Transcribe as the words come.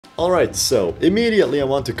Alright, so immediately I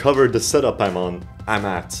want to cover the setup I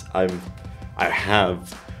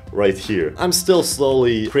have right here. I'm still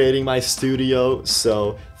slowly creating my studio,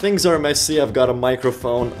 so things are messy. I've got a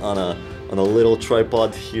microphone on a little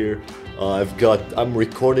tripod here. I'm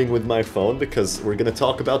recording with my phone because we're gonna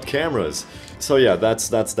talk about cameras. So yeah, that's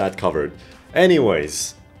that covered.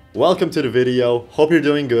 Anyways, welcome to the video. Hope you're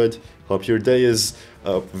doing good. Hope your day is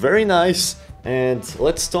very nice. And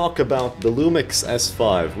let's talk about the Lumix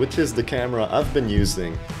S5, which is the camera I've been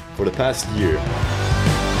using for the past year.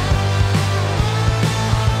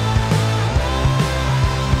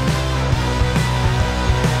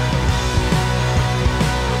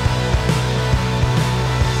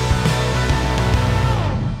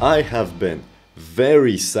 I have been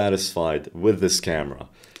very satisfied with this camera.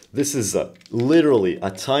 This is literally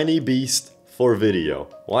a tiny beast for video.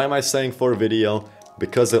 Why am I saying for video?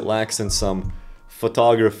 Because it lacks in some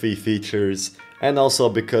photography features, and also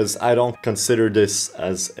because I don't consider this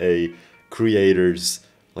as a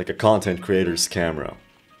content creator's camera.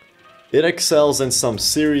 It excels in some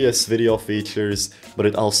serious video features, but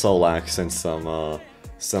it also lacks in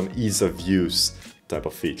some ease of use type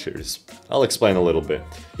of features. I'll explain a little bit.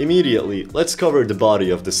 Immediately, let's cover the body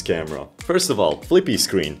of this camera. First of all, flippy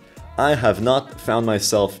screen. I have not found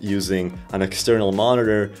myself using an external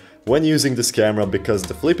monitor when using this camera because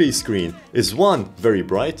the flippy screen is 1, very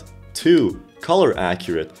bright, 2, color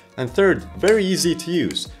accurate, and 3rd, very easy to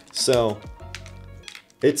use. So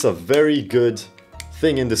it's a very good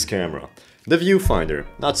thing in this camera. The viewfinder,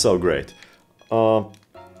 not so great.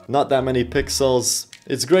 Not that many pixels.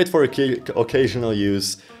 It's great for occasional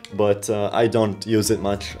use, but I don't use it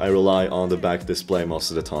much. I rely on the back display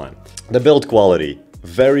most of the time. The build quality,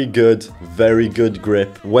 very good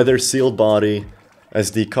grip, weather sealed body.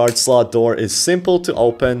 SD card slot door is simple to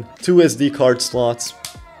open, 2 SD card slots,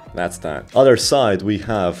 that's that. Other side we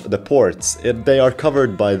have the ports. They are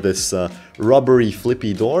covered by this rubbery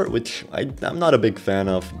flippy door, which I'm not a big fan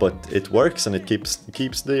of, but it works and it keeps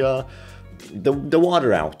the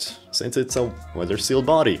water out, since it's a weather sealed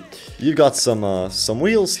body. You've got some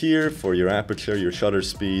wheels here for your aperture, your shutter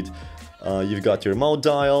speed. You've got your mode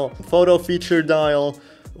dial, photo feature dial,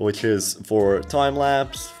 which is for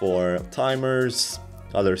time-lapse, for timers,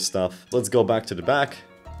 other stuff. Let's go back to the back.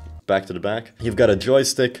 You've got a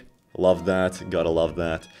joystick, love that, gotta love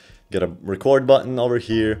that. Got a record button over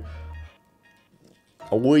here,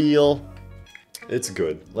 a wheel, it's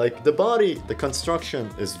good. Like the body, the construction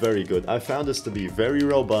is very good. I found this to be very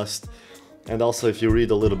robust. And also if you read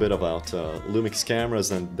a little bit about Lumix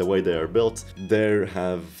cameras and the way they are built, there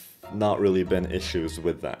have not really been issues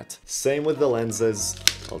with that. Same with the lenses.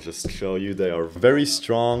 I'll just show you, they are very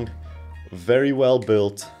strong, very well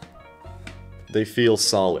built. They feel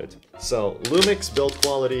solid. So Lumix build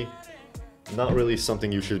quality, not really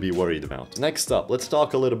something you should be worried about. Next up, let's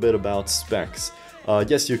talk a little bit about specs.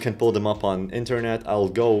 Yes, you can pull them up on internet. I'll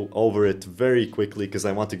go over it very quickly because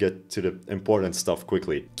I want to get to the important stuff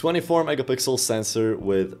quickly. 24 megapixel sensor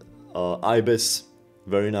with IBIS.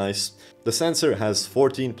 Very nice. The sensor has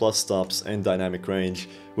 14 plus stops and dynamic range,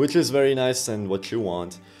 which is very nice and what you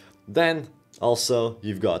want. Then also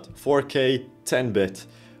you've got 4K 10-bit,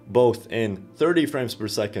 both in 30 frames per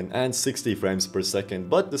second and 60 frames per second,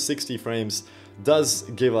 but the 60 frames does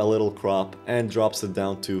give a little crop and drops it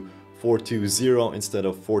down to 420 instead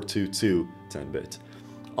of 422 10-bit.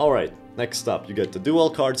 Alright, next up you get the dual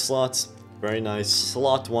card slots. Very nice.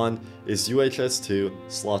 Slot 1 is UHS 2,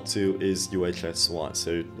 slot 2 is UHS 1,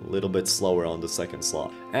 so a little bit slower on the second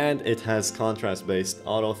slot. And it has contrast-based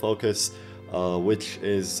autofocus, which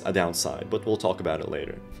is a downside, but we'll talk about it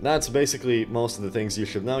later. That's basically most of the things you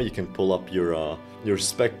should know. You can pull up your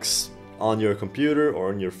specs on your computer or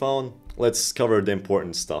on your phone. Let's cover the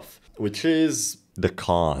important stuff, which is the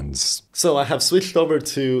cons. So I have switched over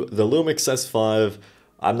to the Lumix S5.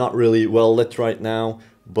 I'm not really well lit right now,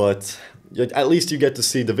 but at least you get to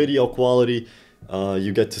see the video quality,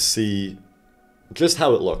 you get to see just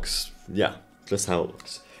how it looks. Yeah, just how it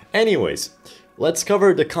looks. Anyways, let's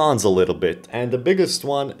cover the cons a little bit, and the biggest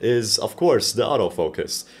one is, of course, the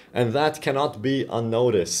autofocus. And that cannot be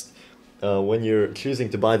unnoticed when you're choosing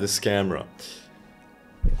to buy this camera.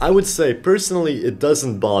 I would say, personally, it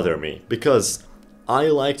doesn't bother me, because I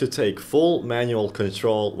like to take full manual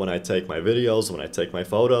control when I take my videos, when I take my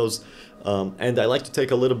photos, and I like to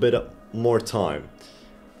take a little bit more time.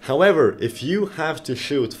 However, if you have to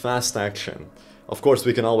shoot fast action, of course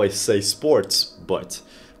we can always say sports, but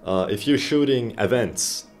if you're shooting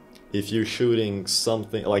events, if you're shooting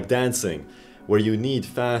something like dancing, where you need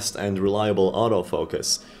fast and reliable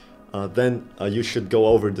autofocus, then you should go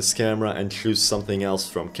over this camera and choose something else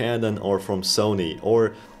from Canon or from Sony,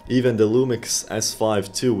 or Even the Lumix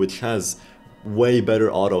S5 II, which has way better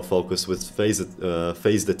autofocus with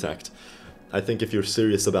phase detect. I think if you're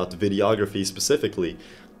serious about videography specifically,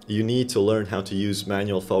 you need to learn how to use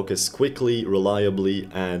manual focus quickly, reliably,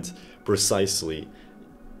 and precisely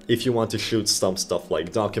if you want to shoot some stuff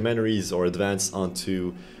like documentaries or advance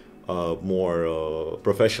onto more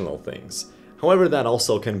professional things. However, that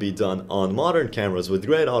also can be done on modern cameras with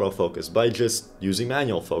great autofocus by just using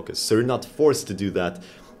manual focus, so you're not forced to do that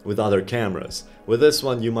with other cameras. With this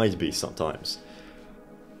one, you might be sometimes.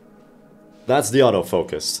 That's the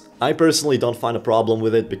autofocus. I personally don't find a problem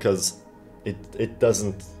with it because it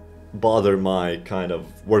doesn't bother my kind of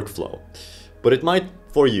workflow. But it might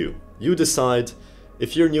for you. You decide.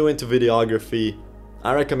 If you're new into videography,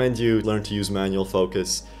 I recommend you learn to use manual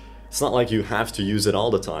focus. It's not like you have to use it all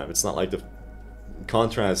the time. It's not like the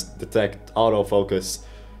contrast detect autofocus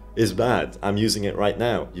is bad. I'm using it right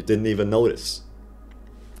now. You didn't even notice.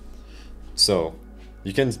 So,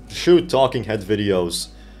 you can shoot talking head videos,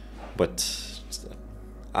 but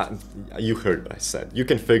you heard what I said. You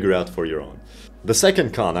can figure out for your own. The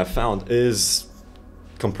second con I found is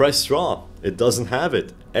compressed RAW. It doesn't have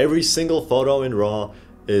it. Every single photo in RAW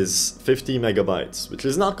is 50 megabytes, which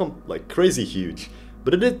is not like crazy huge,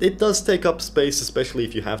 but it does take up space, especially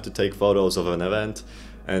if you have to take photos of an event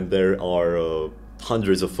and there are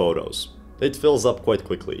hundreds of photos. It fills up quite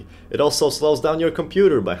quickly. It also slows down your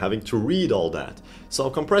computer by having to read all that. So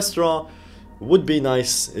compressed RAW would be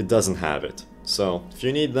nice. It doesn't have it. So if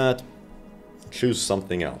you need that, choose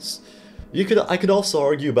something else. I could also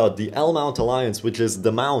argue about the L-mount alliance, which is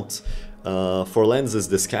the mount for lenses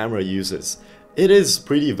this camera uses. It is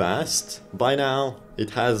pretty vast by now.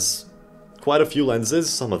 It has quite a few lenses.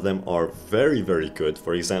 Some of them are very, very good.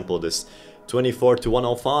 For example, this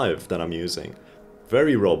 24-105 that I'm using.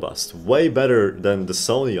 Very robust, way better than the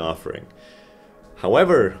Sony offering.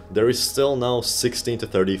 However, there is still no 16-35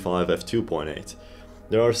 f2.8.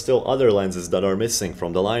 There are still other lenses that are missing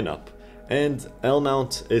from the lineup. And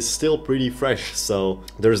L-mount is still pretty fresh, so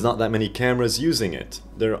there's not that many cameras using it.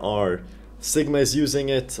 There are Sigma is using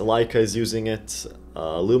it, Leica is using it,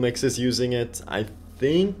 Lumix is using it, I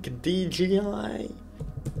think DJI?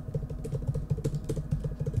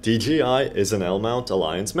 DJI is an L-mount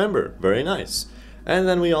Alliance member, very nice. And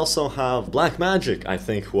then we also have Blackmagic, I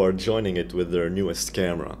think, who are joining it with their newest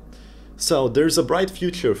camera. So there's a bright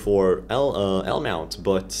future for L-mount,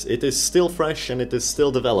 but it is still fresh and it is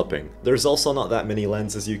still developing. There's also not that many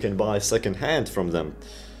lenses you can buy second-hand from them.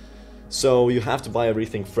 So you have to buy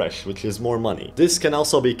everything fresh, which is more money. This can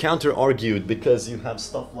also be counter-argued because you have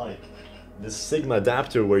stuff like this Sigma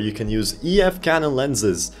adapter where you can use EF Canon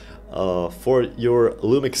lenses for your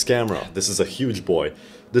Lumix camera. This is a huge boy.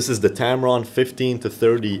 This is the Tamron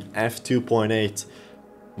 15-30 f2.8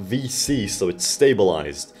 VC, so it's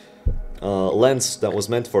stabilized. Lens that was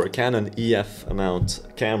meant for Canon EF mount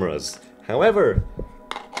cameras. However,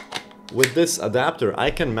 with this adapter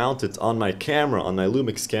I can mount it on my camera, on my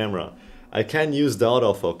Lumix camera. I can use the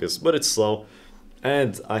autofocus, but it's slow.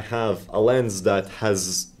 And I have a lens that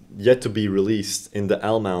has yet to be released in the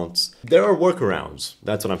L-mounts. There are workarounds,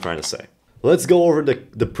 that's what I'm trying to say. Let's go over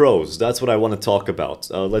the pros, that's what I want to talk about.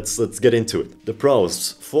 Let's get into it. The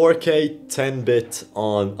pros, 4K 10-bit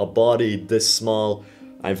on a body this small.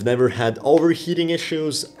 I've never had overheating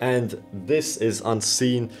issues, and this is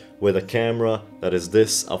unseen with a camera that is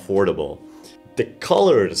this affordable. The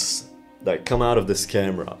colors that come out of this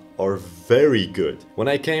camera are very good. When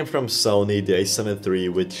I came from Sony, the a7 III,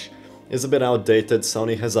 which is a bit outdated,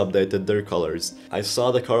 Sony has updated their colors. I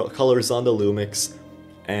saw the colors on the Lumix,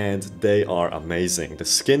 and they are amazing. The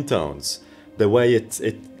skin tones, the way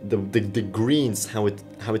the greens, how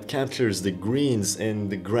it captures the greens in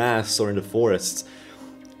the grass or in the forests.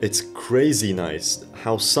 It's crazy nice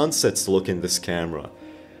how sunsets look in this camera.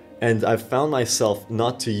 And I've found myself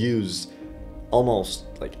not to use almost,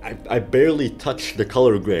 like, I barely touch the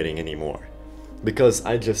color grading anymore. Because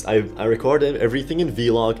I recorded everything in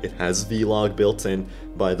Vlog. It has Vlog built in,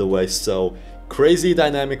 by the way, so crazy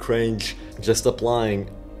dynamic range, just applying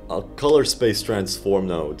a color space transform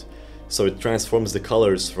node. So it transforms the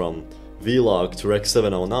colors from Vlog to Rec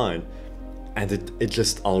 709, and it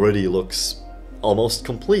just already looks almost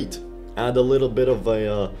complete. Add a little bit of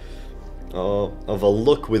a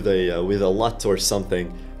look with a LUT or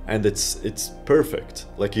something, and it's perfect.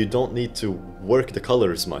 Like, you don't need to work the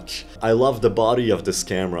colors much. I love the body of this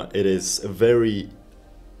camera. It is very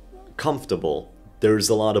comfortable. There's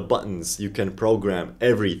a lot of buttons. You can program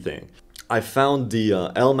everything. I found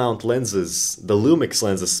the L-mount lenses, the Lumix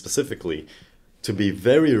lenses specifically, to be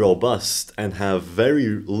very robust and have very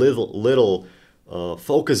little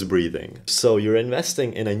focus breathing. So you're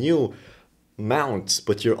investing in a new mount,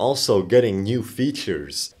 but you're also getting new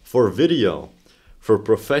features for video, for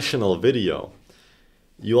professional video.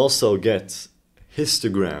 You also get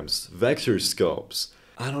histograms, vector scopes.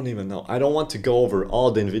 I don't even know. I don't want to go over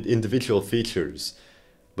all the individual features,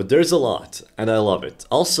 but there's a lot and I love it.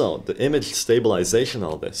 Also, the image stabilization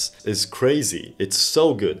of this is crazy. It's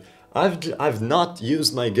so good. I've not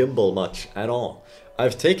used my gimbal much at all.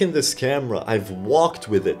 I've taken this camera, I've walked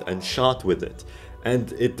with it and shot with it, and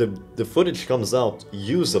the footage comes out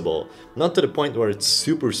usable. Not to the point where it's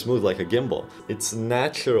super smooth like a gimbal. It's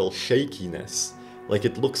natural shakiness. Like,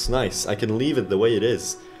 it looks nice. I can leave it the way it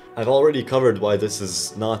is. I've already covered why this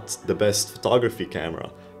is not the best photography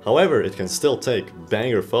camera. However, it can still take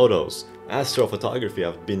banger photos. Astrophotography,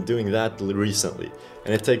 I've been doing that recently,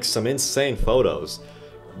 and it takes some insane photos.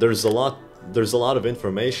 There's a lot of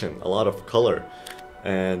information, a lot of color,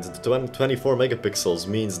 and 24 megapixels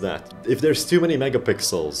means that if there's too many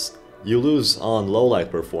megapixels, you lose on low light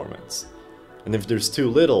performance. And if there's too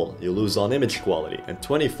little, you lose on image quality. And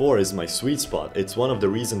 24 is my sweet spot. It's one of the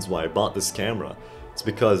reasons why I bought this camera. It's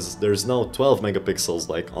because there's no 12 megapixels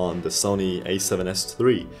like on the Sony a7S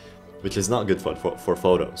III, which is not good for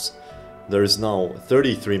photos. There's no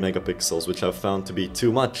 33 megapixels, which I've found to be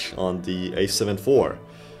too much on the a7 IV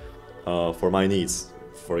for my needs,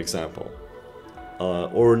 for example.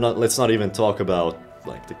 Let's not even talk about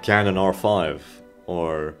like the Canon R5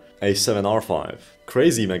 or a7 R5.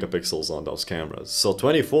 Crazy megapixels on those cameras. So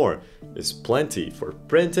 24 is plenty for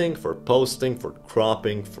printing, for posting, for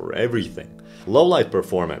cropping, for everything. Low light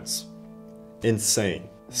performance, insane.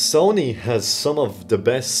 Sony has some of the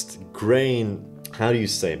best grain, how do you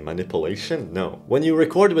say, manipulation? No. When you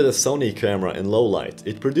record with a Sony camera in low light,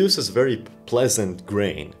 it produces very pleasant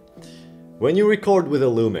grain. When you record with a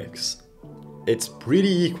Lumix, it's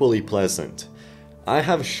pretty equally pleasant. I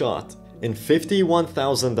have shot in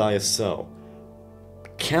 51,000 ISO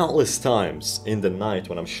countless times in the night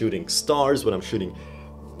when I'm shooting stars, when I'm shooting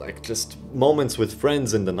like just moments with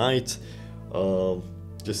friends in the night,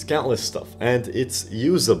 just countless stuff, and it's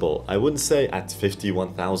usable. I wouldn't say at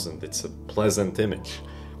 51,000 it's a pleasant image.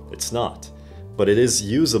 It's not, but it is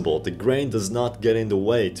usable. The grain does not get in the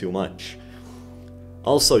way too much.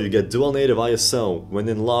 Also, you get dual native ISO when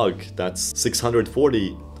in log, that's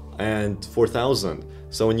 640 and 4000.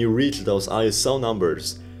 So when you reach those ISO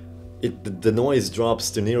numbers, the noise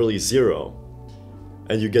drops to nearly zero,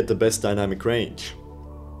 and you get the best dynamic range.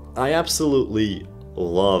 I absolutely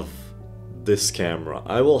love this camera.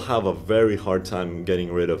 I will have a very hard time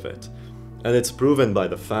getting rid of it. And it's proven by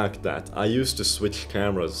the fact that I used to switch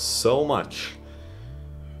cameras so much.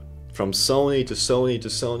 From Sony to Sony to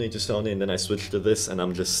Sony to Sony, and then I switched to this and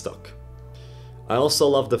I'm just stuck. I also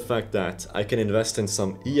love the fact that I can invest in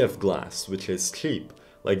some EF glass, which is cheap.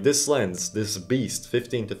 Like this lens, this beast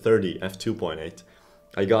 15 to 30 f2.8,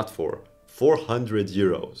 I got for 400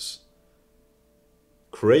 euros.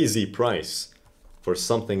 Crazy price for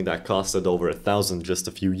something that costed over 1,000 just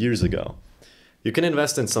a few years ago. You can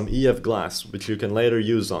invest in some EF glass, which you can later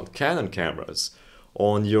use on Canon cameras,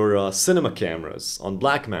 on your cinema cameras, on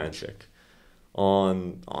Blackmagic,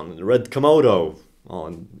 on Red Komodo,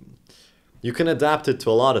 you can adapt it to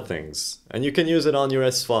a lot of things, and you can use it on your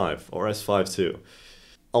S5 or S5 too.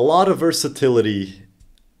 A lot of versatility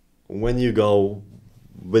when you go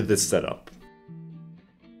with this setup.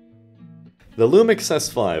 The Lumix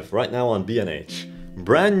S5 right now on B&H,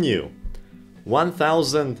 brand new,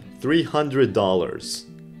 $1,300.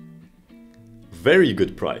 Very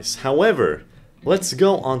good price. However, let's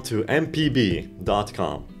go on to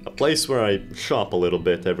mpb.com, a place where I shop a little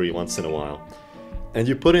bit every once in a while. And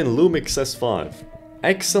you put in Lumix S5.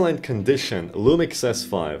 Excellent condition Lumix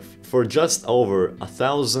S5 for just over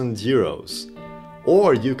 1,000 euros.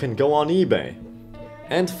 Or you can go on eBay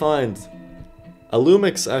and find a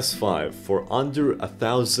Lumix S5 for under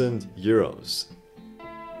 1,000 euros.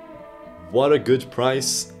 What a good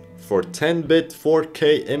price for 10-bit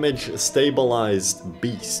 4K image stabilized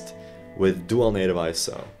beast with dual native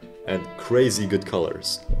ISO and crazy good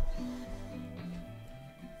colors.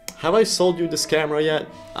 Have I sold you this camera yet?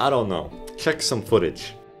 I don't know. Check some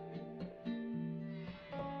footage.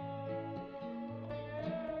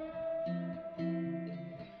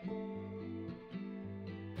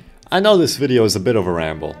 I know this video is a bit of a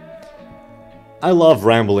ramble. I love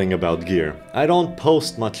rambling about gear. I don't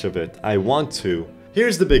post much of it. I want to.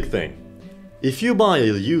 Here's the big thing. If you buy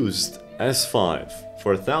a used S5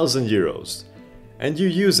 for 1,000 euros and you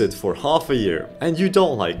use it for half a year and you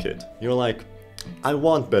don't like it, you're like, I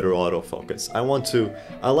want better autofocus. I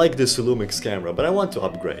like this Lumix camera, but I want to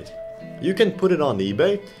upgrade. You can put it on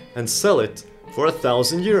eBay and sell it for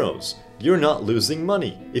 1,000 euros. You're not losing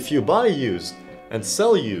money. If you buy used and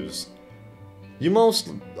sell used, you most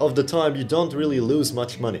of the time you don't really lose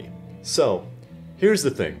much money. So, here's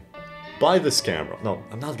the thing. Buy this camera. No,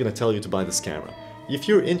 I'm not gonna tell you to buy this camera. If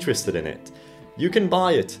you're interested in it, you can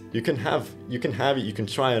buy it, you can have it, you can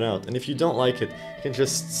try it out, and if you don't like it, you can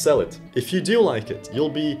just sell it. If you do like it, you'll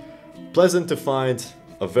be pleasant to find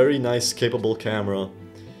a very nice, capable camera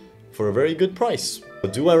for a very good price.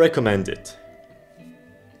 Do I recommend it?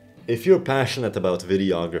 If you're passionate about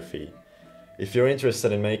videography, if you're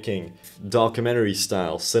interested in making documentary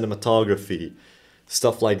style, cinematography,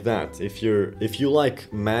 stuff like that, if you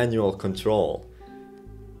like manual control,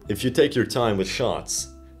 if you take your time with shots,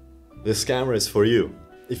 this camera is for you.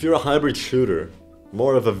 If you're a hybrid shooter,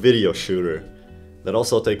 more of a video shooter that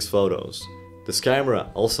also takes photos, this camera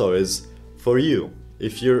also is for you.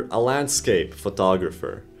 If you're a landscape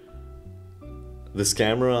photographer, this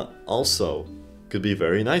camera also could be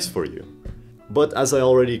very nice for you. But as I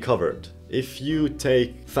already covered, if you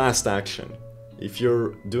take fast action, if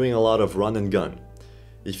you're doing a lot of run and gun,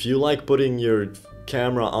 if you like putting your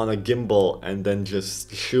camera on a gimbal and then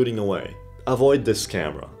just shooting away, avoid this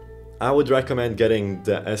camera. I would recommend getting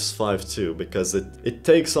the S5 II because it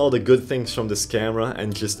takes all the good things from this camera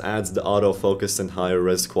and just adds the autofocus and higher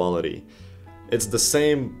res quality. It's the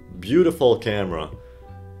same beautiful camera,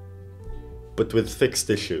 but with fixed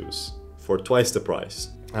issues, for twice the price.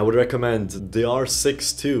 I would recommend the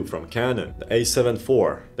R6 II from Canon, the A7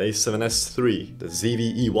 IV, the A7S III, the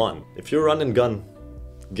ZV-E1. If you're run and gun,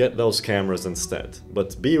 get those cameras instead,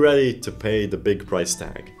 but be ready to pay the big price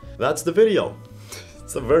tag. That's the video.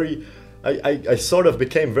 It's a very... I sort of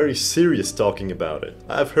became very serious talking about it.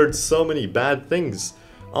 I've heard so many bad things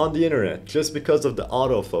on the internet just because of the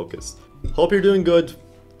autofocus. Hope you're doing good.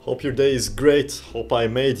 Hope your day is great. Hope I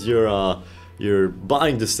made your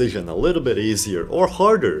buying decision a little bit easier or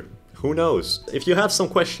harder. Who knows? If you have some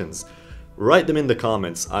questions, write them in the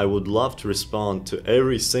comments. I would love to respond to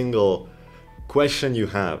every single question you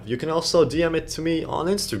have. You can also DM it to me on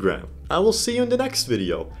Instagram. I will see you in the next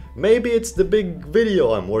video. Maybe it's the big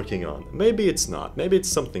video I'm working on. Maybe it's not. Maybe it's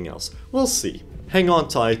something else. We'll see. Hang on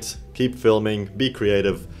tight. Keep filming. Be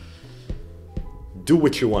creative. Do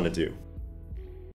what you want to do.